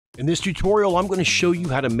In this tutorial, I'm going to show you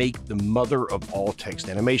how to make the mother of all text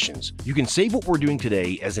animations. You can save what we're doing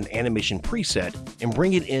today as an animation preset and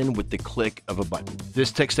bring it in with the click of a button.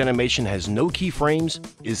 This text animation has no keyframes,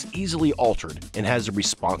 is easily altered, and has a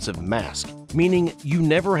responsive mask, meaning you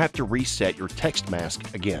never have to reset your text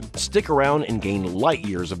mask again. Stick around and gain light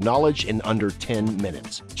years of knowledge in under 10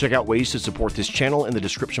 minutes. Check out ways to support this channel in the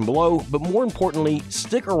description below, but more importantly,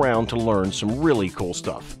 stick around to learn some really cool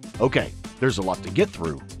stuff. Okay, there's a lot to get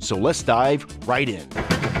through, so let's dive right in.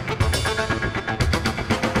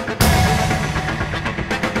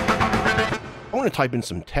 I want to type in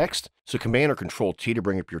some text, so Command or Control T to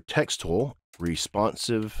bring up your text tool,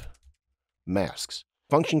 responsive masks.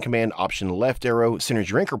 Function Command Option left arrow centers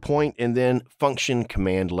your anchor point, and then Function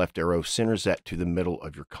Command left arrow centers that to the middle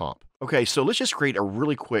of your comp. Okay, so let's just create a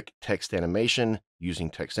really quick text animation using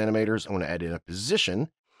text animators. I want to add in a position.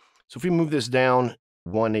 So if we move this down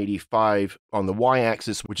 185 on the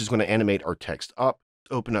y-axis, which is going to animate our text up,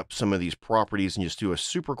 open up some of these properties and just do a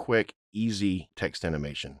super quick, easy text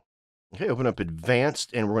animation. Okay, open up advanced,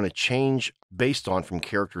 and we're going to change based on from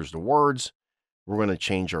characters to words. We're going to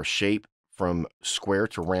change our shape from square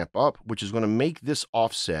to ramp up, which is going to make this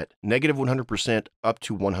offset negative 100% up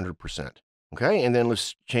to 100%. Okay, and then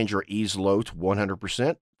let's change our ease low to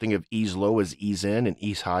 100%. Think of ease low as ease in and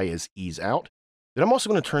ease high as ease out. Then I'm also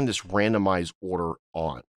going to turn this randomize order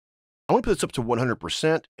on. I want to put this up to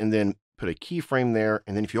 100% and then put a keyframe there.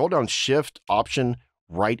 And then if you hold down Shift, Option,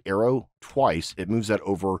 right arrow twice, it moves that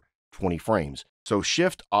over 20 frames. So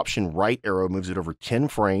Shift, Option, right arrow moves it over 10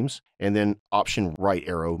 frames. And then Option, right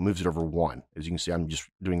arrow moves it over 1. As you can see, I'm just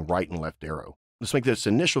doing right and left arrow. Let's make this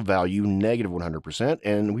initial value negative 100%.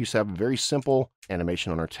 And we just have a very simple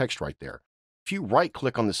animation on our text right there. If you right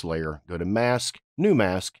click on this layer, go to Mask, New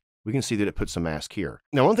Mask, we can see that it puts a mask here.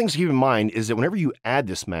 Now, one thing to keep in mind is that whenever you add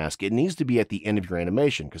this mask, it needs to be at the end of your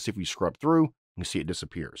animation, because if we scrub through, you can see it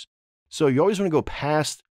disappears. So you always want to go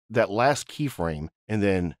past that last keyframe and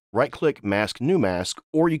then right-click Mask, New Mask,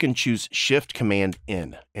 or you can choose Shift Command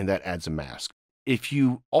N, and that adds a mask. If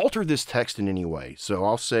you alter this text in any way, so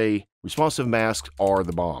I'll say responsive masks are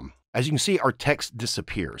the bomb. As you can see, our text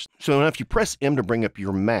disappears. So now if you press M to bring up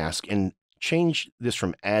your mask and change this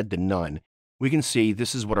from add to none, we can see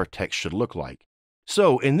this is what our text should look like.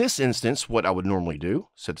 So in this instance, what I would normally do,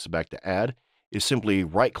 set this back to add, is simply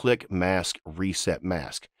right-click, Mask, Reset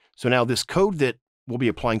Mask. So now this code that we'll be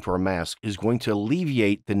applying to our mask is going to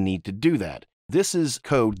alleviate the need to do that. This is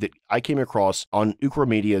code that I came across on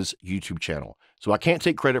Ukramedia's YouTube channel. So I can't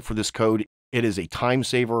take credit for this code. It is a time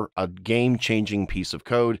saver, a game-changing piece of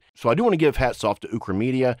code. So I do want to give hats off to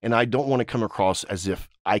Ukramedia, and I don't want to come across as if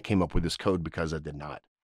I came up with this code, because I did not.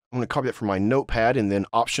 I'm going to copy that from my notepad and then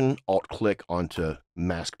Option, Alt-click onto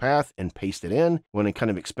mask path and paste it in. When I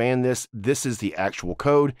kind of expand this, this is the actual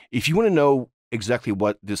code. If you want to know exactly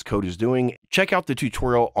what this code is doing, check out the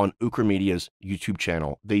tutorial on Ukramedia's YouTube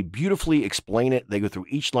channel. They beautifully explain it. They go through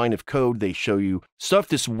each line of code. They show you stuff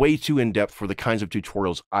that's way too in-depth for the kinds of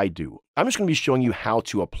tutorials I do. I'm just going to be showing you how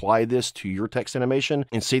to apply this to your text animation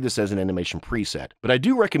and save this as an animation preset. But I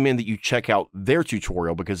do recommend that you check out their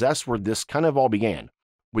tutorial, because that's where this kind of all began.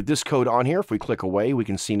 With this code on here, if we click away, we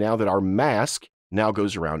can see now that our mask now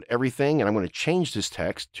goes around everything, and I'm going to change this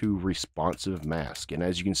text to responsive mask. And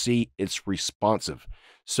as you can see, it's responsive.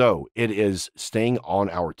 So it is staying on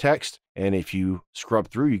our text. And if you scrub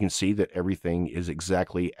through, you can see that everything is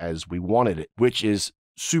exactly as we wanted it, which is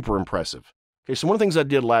super impressive. Okay, so one of the things I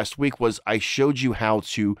did last week was I showed you how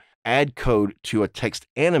to add code to a text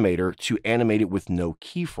animator to animate it with no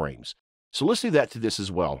keyframes. So let's do that to this as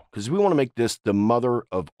well, because we want to make this the mother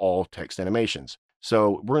of all text animations.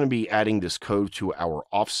 So we're going to be adding this code to our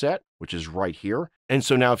offset, which is right here. And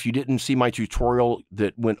so now if you didn't see my tutorial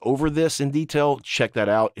that went over this in detail, check that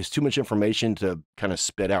out. It's too much information to kind of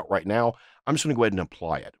spit out right now. I'm just going to go ahead and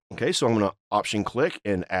apply it. Okay, so I'm going to Option click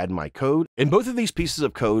and add my code. And both of these pieces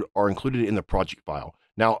of code are included in the project file.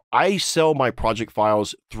 Now, I sell my project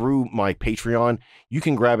files through my Patreon. You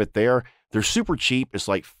can grab it there. They're super cheap. It's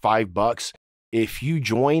like $5. If you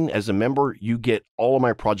join as a member, you get all of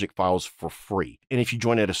my project files for free. And if you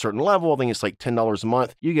join at a certain level, I think it's like $10 a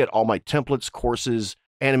month, you get all my templates, courses,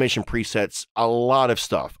 animation presets, a lot of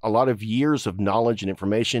stuff, a lot of years of knowledge and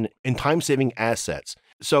information and time-saving assets.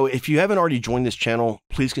 So if you haven't already joined this channel,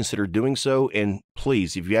 please consider doing so. And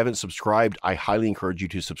please, if you haven't subscribed, I highly encourage you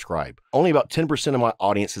to subscribe. Only about 10% of my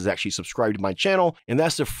audience has actually subscribed to my channel, and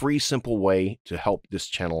that's a free, simple way to help this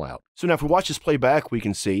channel out. So now if we watch this play back, we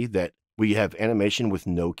can see that we have animation with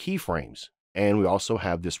no keyframes, and we also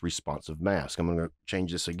have this responsive mask. I'm going to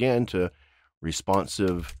change this again to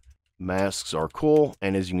responsive Masks are cool,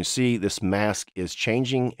 and as you can see, this mask is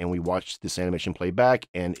changing, and we watch this animation play back,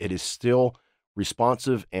 and it is still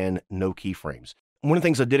responsive and no keyframes. One of the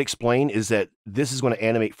things I did explain is that this is going to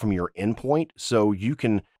animate from your endpoint, so you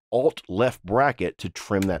can Alt left bracket to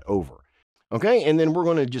trim that over. Okay, and then we're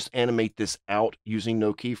going to just animate this out using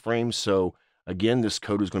no keyframes. So again, this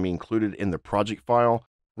code is going to be included in the project file.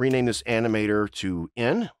 Rename this animator to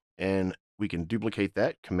N, and we can duplicate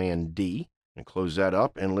that, Command D, and close that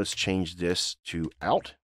up, and let's change this to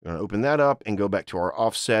out. We're going to open that up and go back to our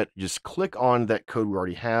offset. Just click on that code we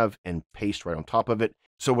already have and paste right on top of it.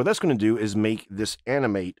 So what that's going to do is make this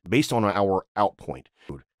animate based on our out point.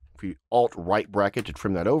 If we Alt right bracket to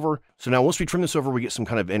trim that over. So now once we trim this over, we get some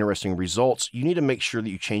kind of interesting results. You need to make sure that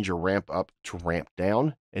you change your ramp up to ramp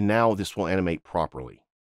down, and now this will animate properly.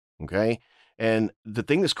 Okay. And the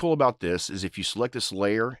thing that's cool about this is if you select this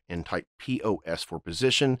layer and type POS for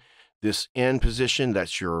position, this in position,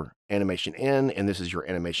 that's your animation in, and this is your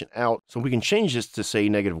animation out. So we can change this to say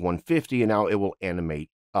 -150, and now it will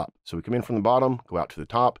animate up. So we come in from the bottom, go out to the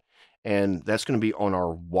top, and that's going to be on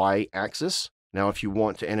our Y axis. Now, if you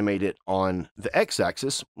want to animate it on the X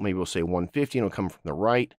axis, maybe we'll say 150, and it'll come from the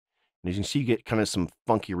right. And as you can see, you get kind of some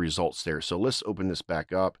funky results there. So let's open this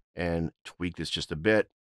back up and tweak this just a bit.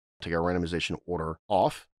 Take our randomization order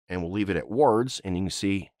off, and we'll leave it at words, and you can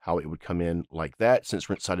see how it would come in like that. Since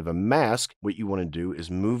we're inside of a mask, what you want to do is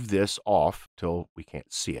move this off till we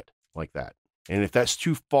can't see it, like that. And if that's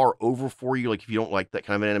too far over for you, like if you don't like that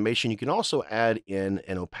kind of an animation, you can also add in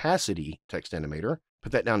an opacity text animator,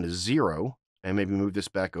 put that down to 0, and maybe move this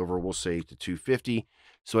back over, we'll say to 250.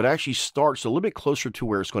 So it actually starts a little bit closer to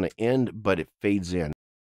where it's going to end, but it fades in.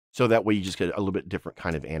 So that way you just get a little bit different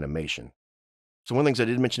kind of animation. So one of the things I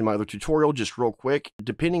did mention in my other tutorial, just real quick,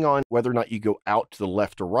 depending on whether or not you go out to the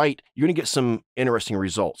left or right, you're going to get some interesting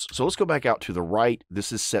results. So let's go back out to the right.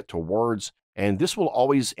 This is set to words, and this will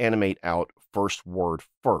always animate out first word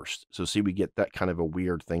first. So see, we get that kind of a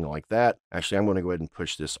weird thing like that. Actually, I'm going to go ahead and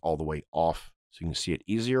push this all the way off so you can see it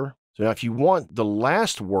easier. So now if you want the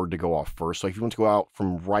last word to go off first, so if you want to go out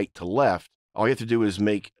from right to left, all you have to do is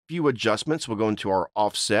make a few adjustments. We'll go into our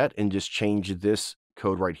offset and just change this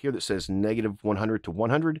code right here that says -100 to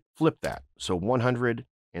 100, flip that. So 100,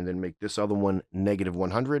 and then make this other one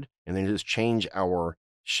 -100, and then just change our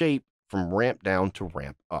shape from ramp down to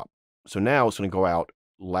ramp up. So now it's going to go out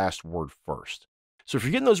last word first. So if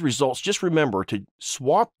you're getting those results, just remember to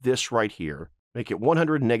swap this right here, make it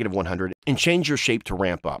 100, -100, and change your shape to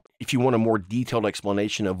ramp up. If you want a more detailed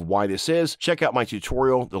explanation of why this is, check out my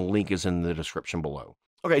tutorial. The link is in the description below.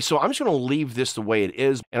 Okay, so I'm just going to leave this the way it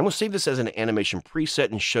is, and I'm going to save this as an animation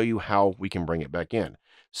preset and show you how we can bring it back in.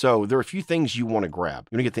 So there are a few things you want to grab.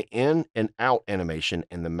 You're going to get the in and out animation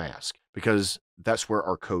and the mask, because that's where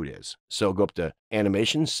our code is. So go up to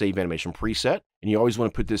Animation, Save Animation Preset, and you always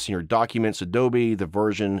want to put this in your Documents, Adobe, the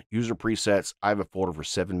version, User Presets. I have a folder for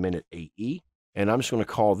 7-minute AE, and I'm just going to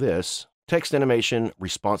call this Text Animation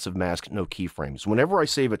Responsive Mask No Keyframes. Whenever I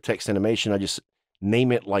save a text animation, I just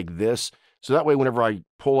name it like this. So that way, whenever I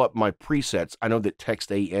pull up my presets, I know that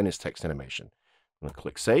text AN is text animation. I'm going to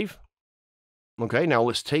click Save. Okay, now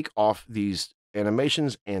let's take off these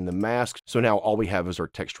animations and the mask. So now all we have is our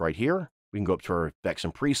text right here. We can go up to our effects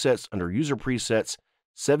and presets under User Presets,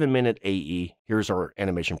 7-minute AE. Here's our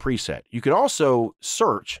animation preset. You can also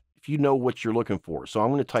search if you know what you're looking for. So I'm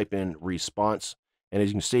going to type in response, and as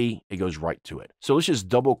you can see, it goes right to it. So let's just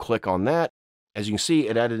double click on that. As you can see,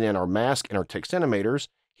 it added in our mask and our text animators.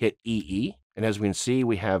 Hit EE, and as we can see,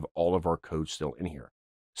 we have all of our code still in here.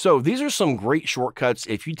 So these are some great shortcuts.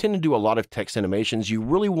 If you tend to do a lot of text animations, you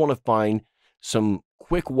really want to find some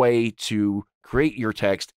quick way to create your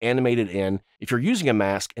text, animate it in. If you're using a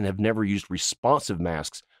mask and have never used responsive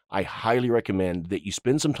masks, I highly recommend that you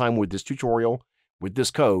spend some time with this tutorial, with this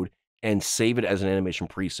code, and save it as an animation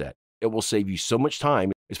preset. It will save you so much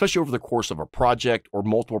time, especially over the course of a project or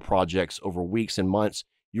multiple projects over weeks and months.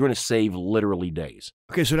 You're going to save literally days.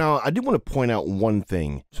 Okay, so now I did want to point out one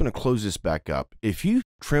thing. I just want to close this back up. If you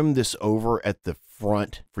trim this over at the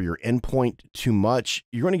front for your endpoint too much,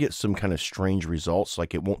 you're going to get some kind of strange results,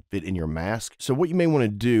 like it won't fit in your mask. So what you may want to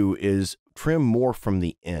do is trim more from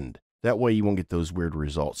the end. That way you won't get those weird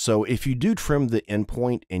results. So if you do trim the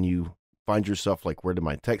endpoint and you find yourself like, where did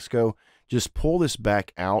my text go? Just pull this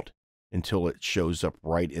back out until it shows up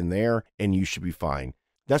right in there, and you should be fine.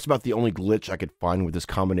 That's about the only glitch I could find with this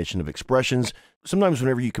combination of expressions. Sometimes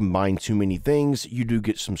whenever you combine too many things, you do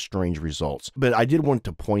get some strange results. But I did want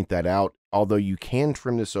to point that out. Although you can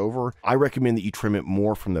trim this over, I recommend that you trim it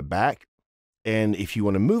more from the back. And if you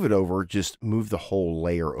want to move it over, just move the whole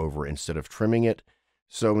layer over instead of trimming it.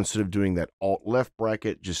 So instead of doing that Alt left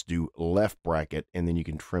bracket, just do left bracket, and then you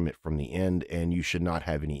can trim it from the end, and you should not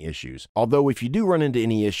have any issues. Although if you do run into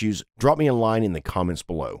any issues, drop me a line in the comments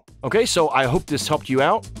below. Okay, so I hope this helped you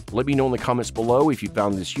out. Let me know in the comments below if you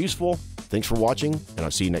found this useful. Thanks for watching, and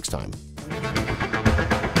I'll see you next time.